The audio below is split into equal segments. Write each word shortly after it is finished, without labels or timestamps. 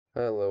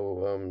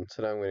Hello,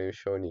 today I'm going to be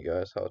showing you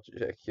guys how to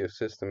check your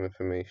system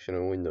information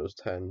on Windows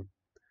 10.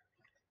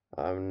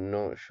 I'm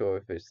not sure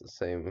if it's the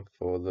same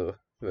for the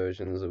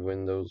versions of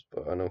Windows,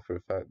 but I know for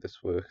a fact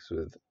this works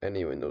with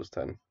any Windows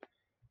 10.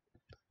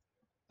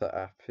 The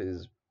app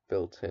is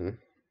built in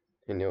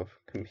your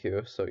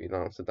computer, so you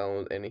don't have to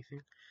download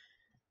anything.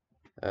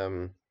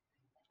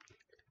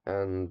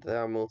 And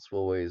there are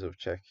multiple ways of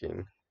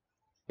checking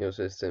your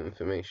system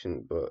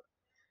information, but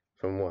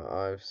from what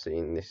I've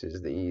seen, this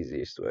is the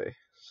easiest way.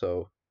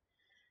 So,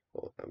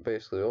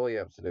 basically all you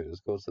have to do is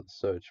go to the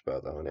search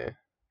bar down here.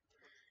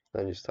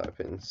 Then just type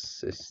in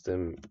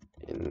system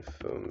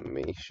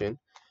information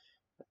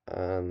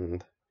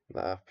and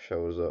the app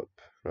shows up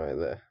right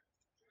there.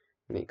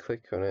 And you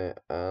click on it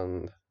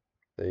and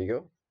there you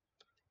go.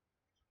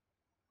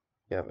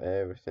 You have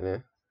everything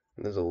here.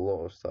 And there's a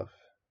lot of stuff.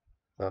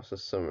 That's a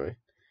summary.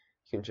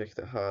 You can check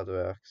the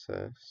hardware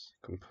access,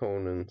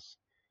 components,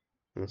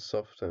 and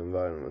software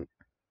environment.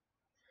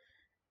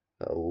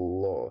 A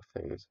lot of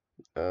things.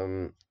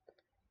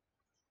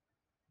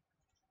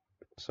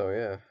 So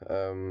yeah,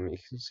 you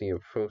can see your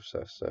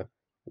processor.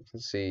 You can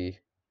see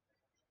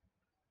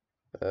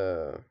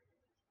a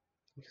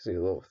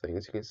lot of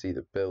things. You can see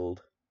the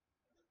build.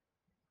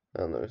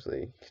 And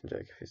obviously you can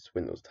check if it's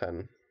Windows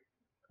 10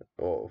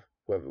 or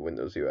whatever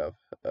Windows you have.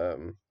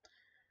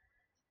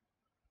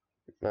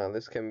 Now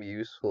this can be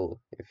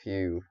useful if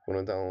you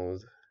want to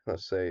download,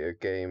 let's say, a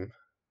game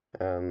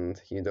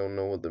and you don't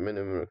know what the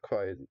minimum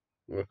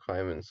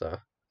requirements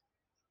are.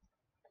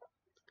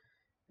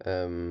 I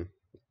know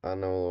a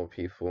lot of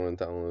people want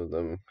to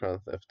download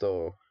Grand Theft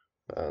Auto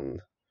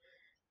and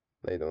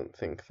they don't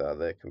think that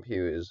their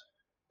computer is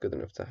good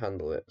enough to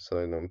handle it, so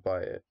they don't buy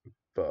it.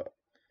 But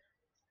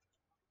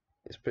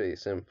it's pretty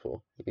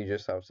simple. You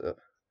just have to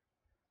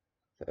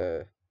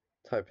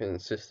type in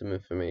system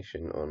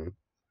information on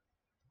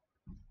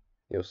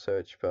your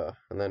search bar,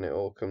 and then it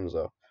all comes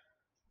up,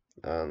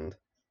 and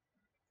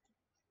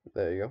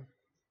there you go.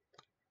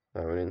 I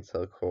have an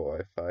Intel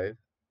Core i5.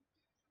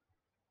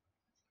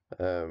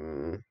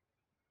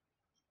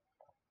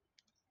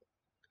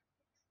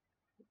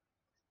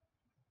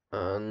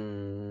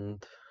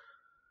 And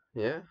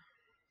yeah,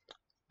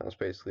 that's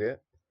basically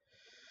it.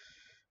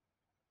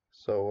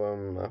 So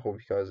I hope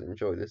you guys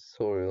enjoyed this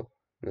tutorial.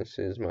 This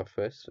is my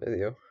first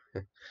video.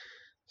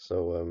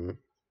 So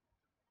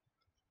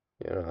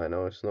I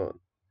know it's not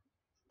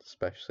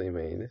specially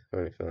made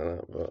or anything like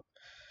that, but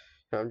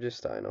I'm just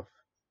starting off.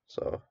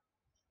 So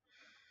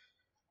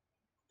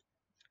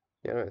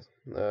yeah, anyways,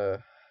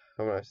 have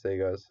a nice day,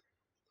 guys.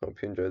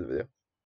 Hope you enjoyed the video.